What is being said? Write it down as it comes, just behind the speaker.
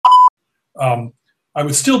I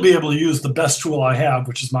would still be able to use the best tool I have,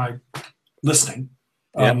 which is my listening.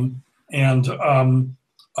 Yeah. And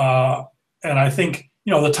and I think,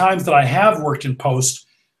 the times that I have worked in post,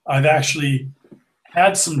 I've actually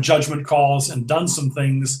had some judgment calls and done some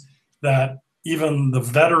things that even the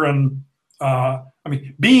veteran,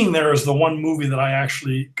 Being There is the one movie that I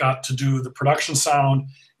actually got to do the production sound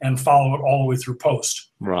and follow it all the way through post.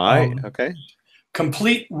 Right. Okay.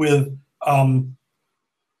 Complete with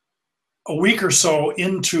a week or so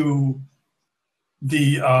into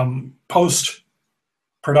the post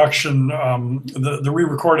production, the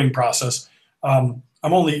re-recording process. I'm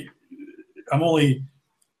only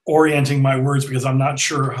orienting my words because I'm not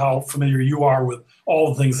sure how familiar you are with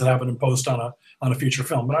all the things that happen in post on a feature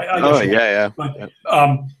film. But I guess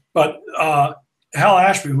But Hal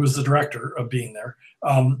Ashby, who was the director of Being There,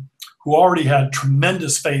 who already had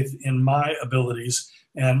tremendous faith in my abilities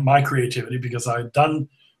and my creativity because I had done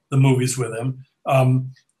the movies with him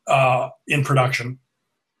in production.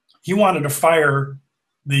 He wanted to fire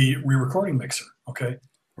the re-recording mixer. Okay.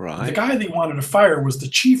 Right. The guy that he wanted to fire was the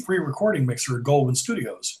chief re-recording mixer at Goldwyn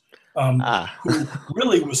Studios, who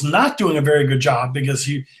really was not doing a very good job because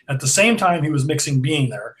at the same time he was mixing Being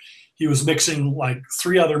There, he was mixing like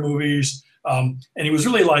 3 other movies, and he was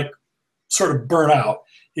really like sort of burnt out.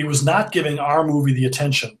 He was not giving our movie the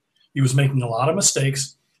attention. He was making a lot of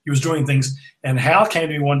mistakes. He was doing things, and Hal came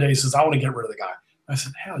to me one day and says, "I want to get rid of the guy." I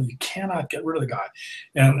said, "Hal, you cannot get rid of the guy."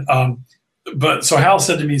 And but so Hal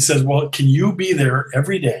said to me, he says, "Well, can you be there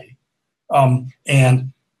every day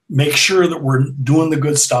and make sure that we're doing the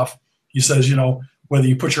good stuff?" He says, whether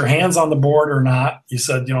you put your hands on the board or not, he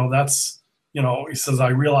said, he says, "I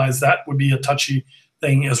realize that would be a touchy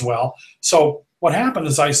thing as well." So what happened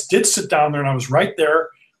is I did sit down there and I was right there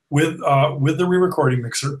with the re-recording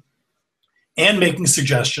mixer and making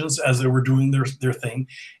suggestions as they were doing their thing.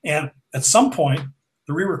 And at some point,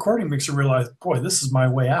 the re-recording mixer realized, boy, this is my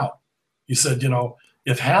way out. He said,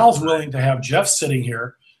 if Hal's willing to have Jeff sitting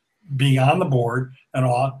here being on the board and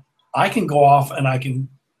all, I can go off and I can,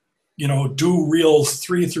 do reels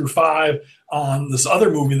 3 through 5 on this other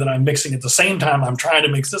movie that I'm mixing at the same time I'm trying to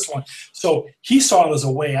mix this one. So he saw it as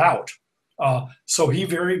a way out. So he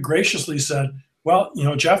very graciously said, "Well,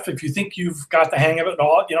 Jeff, if you think you've got the hang of it and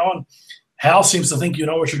all, and Hal seems to think you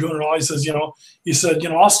know what you're doing and all," he said,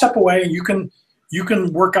 I'll step away and you can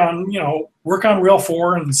work on reel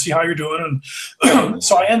 4 and see how you're doing." And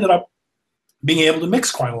so I ended up being able to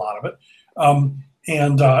mix quite a lot of it. I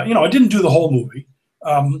didn't do the whole movie,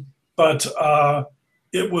 but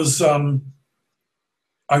it was,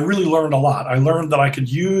 I really learned a lot. I learned that I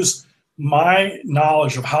could use my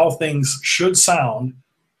knowledge of how things should sound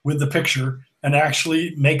with the picture and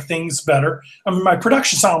actually make things better. My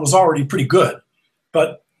production sound was already pretty good,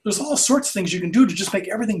 but there's all sorts of things you can do to just make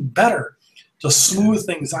everything better, to smooth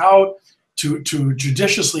things out, to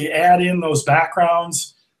judiciously add in those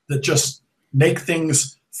backgrounds that just make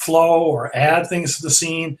things flow or add things to the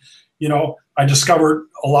scene. I discovered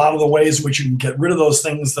a lot of the ways in which you can get rid of those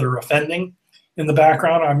things that are offending in the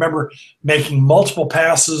background. I remember making multiple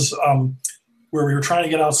passes where we were trying to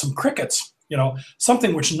get out some crickets,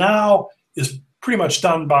 something which now is pretty much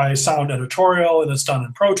done by sound editorial and it's done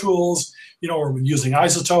in Pro Tools, or using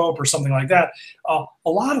Isotope or something like that. A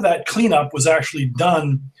lot of that cleanup was actually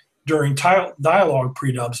done during dialogue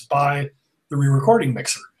pre-dubs by the re-recording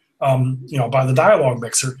mixer, by the dialogue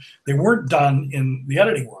mixer. They weren't done in the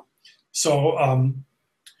editing room. So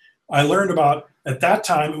I learned about, at that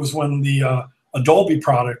time, it was when the Dolby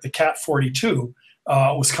product, the Cat 42,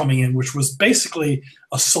 was coming in, which was basically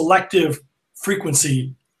a selective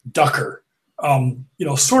frequency ducker,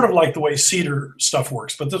 sort of like the way Cedar stuff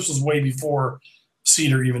works, but this was way before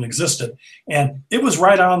Cedar even existed. And it was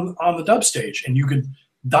right on the dub stage, and you could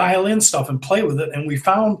dial in stuff and play with it. And we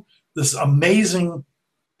found this amazing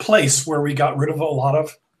place where we got rid of a lot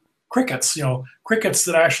of crickets, crickets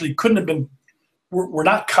that actually couldn't have been, were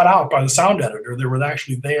not cut out by the sound editor. They were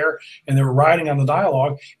actually there and they were riding on the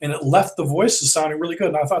dialogue, and it left the voices sounding really good.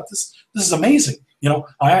 And I thought, this is amazing.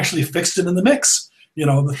 I actually fixed it in the mix.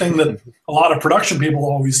 The thing that a lot of production people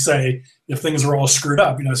always say if things are all screwed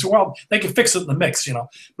up, I say, well, they can fix it in the mix,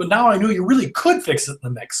 but now I knew you really could fix it in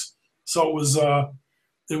the mix. So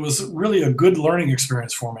it was really a good learning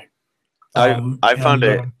experience for me. I found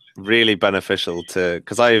it really beneficial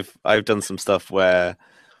because I've done some stuff where,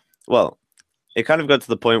 well, it kind of got to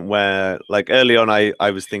the point where, like, early on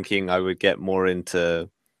I was thinking I would get more into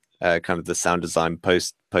kind of the sound design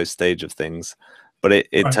post stage of things, but it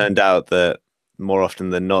Right. turned out that more often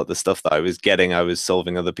than not, the stuff that I was getting, I was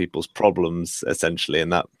solving other people's problems essentially,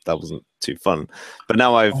 and that wasn't too fun. But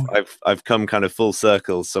now I've come kind of full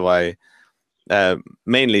circle, so I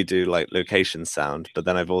mainly do like location sound, but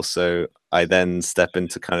then I then step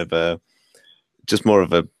into kind of just more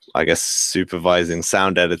of a, I guess, supervising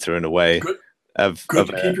sound editor in a way. Good. Good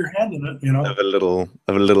to keep your hand in it, you know. Of a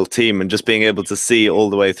little team, and just being able to see all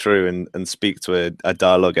the way through and speak to a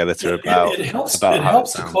dialogue editor about it helps to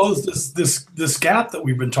sounds. close this gap that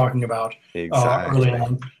we've been talking about exactly.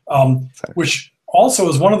 early on, which also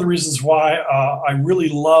is one of the reasons why I really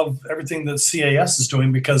love everything that CAS is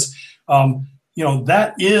doing, because you know,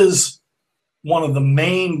 that is one of the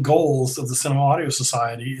main goals of the Cinema Audio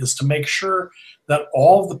Society, is to make sure that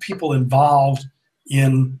all of the people involved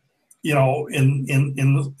in, you know, in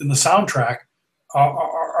the soundtrack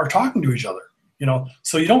are talking to each other, you know,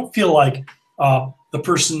 so you don't feel like the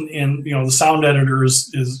person in, you know, the sound editor is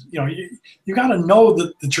you know, you got to know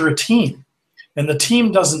that you're a team, and the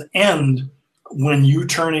team doesn't end when you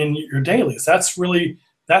turn in your dailies. That's when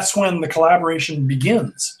the collaboration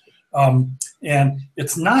begins. And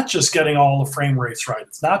it's not just getting all the frame rates right.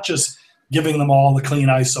 It's not just giving them all the clean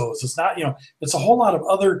ISOs. It's not, you know, it's a whole lot of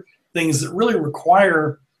other things that really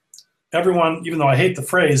require everyone, even though I hate the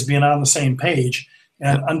phrase, being on the same page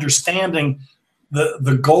and understanding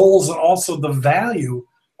the goals and also the value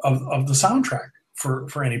of the soundtrack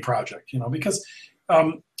for any project, you know, because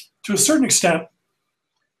to a certain extent,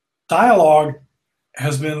 dialogue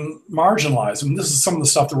has been marginalized. I mean, this is some of the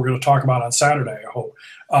stuff that we're going to talk about on Saturday, I hope.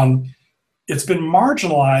 It's been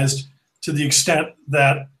marginalized to the extent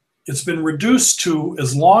that it's been reduced to,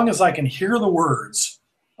 as long as I can hear the words,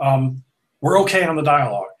 we're okay on the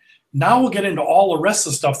dialogue. Now we'll get into all the rest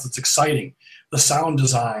of the stuff that's exciting, the sound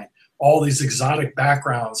design, all these exotic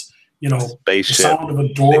backgrounds, you know, spaceship, the sound of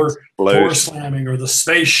a door slamming, or the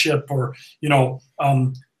spaceship, or, you know,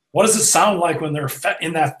 what does it sound like when they're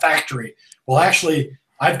in that factory? Well, actually,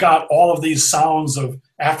 I've got all of these sounds of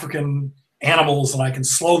African animals, and I can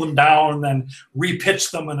slow them down and then repitch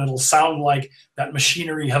them, and it'll sound like that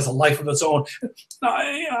machinery has a life of its own.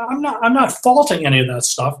 I'm not faulting any of that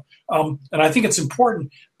stuff, and I think it's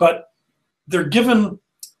important, but they're given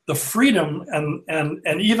the freedom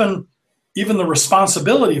and even the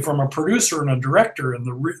responsibility from a producer and a director and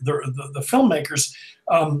the filmmakers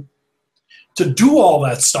to do all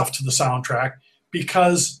that stuff to the soundtrack,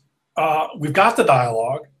 because we've got the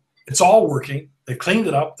dialogue, it's all working. They cleaned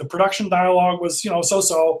it up. The production dialogue was, you know,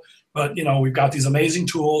 so-so, but, you know, we've got these amazing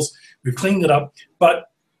tools. We've cleaned it up. But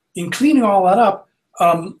in cleaning all that up,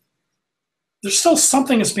 there's still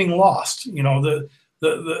something that's being lost. You know,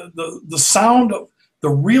 the sound, the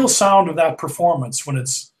real sound of that performance when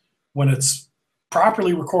it's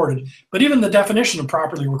properly recorded. But even the definition of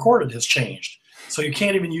properly recorded has changed. So you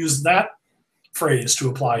can't even use that phrase to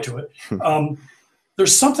apply to it.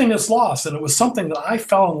 There's something that's lost, and it was something that I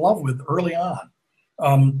fell in love with early on.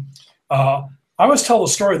 I always tell the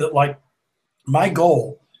story that, like, my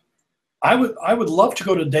goal, I would love to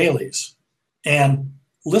go to dailies and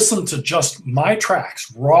listen to just my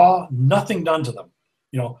tracks, raw, nothing done to them.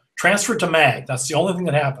 You know, transferred to mag. That's the only thing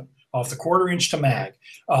that happened, off the 1/4 inch to mag.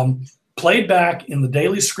 Played back in the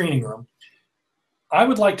daily screening room. I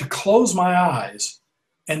would like to close my eyes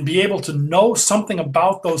and be able to know something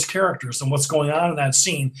about those characters and what's going on in that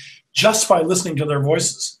scene just by listening to their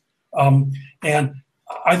voices. And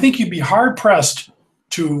I think you'd be hard-pressed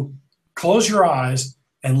to close your eyes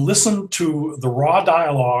and listen to the raw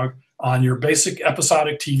dialogue on your basic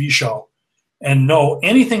episodic TV show and know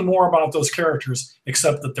anything more about those characters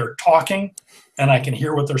except that they're talking and I can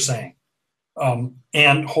hear what they're saying,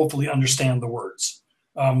 and hopefully understand the words.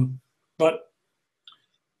 But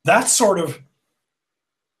that sort of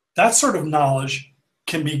knowledge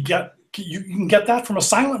can be you can get that from a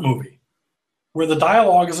silent movie, where the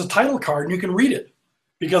dialogue is a title card and you can read it,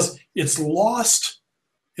 because it's lost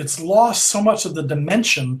so much of the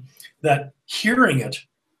dimension that hearing it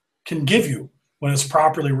can give you when it's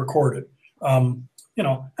properly recorded. You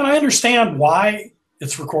know, and I understand why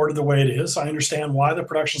it's recorded the way it is. I understand why the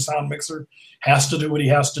production sound mixer has to do what he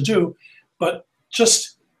has to do, but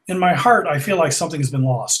just in my heart, I feel like something has been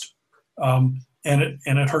lost. And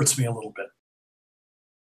it hurts me a little bit.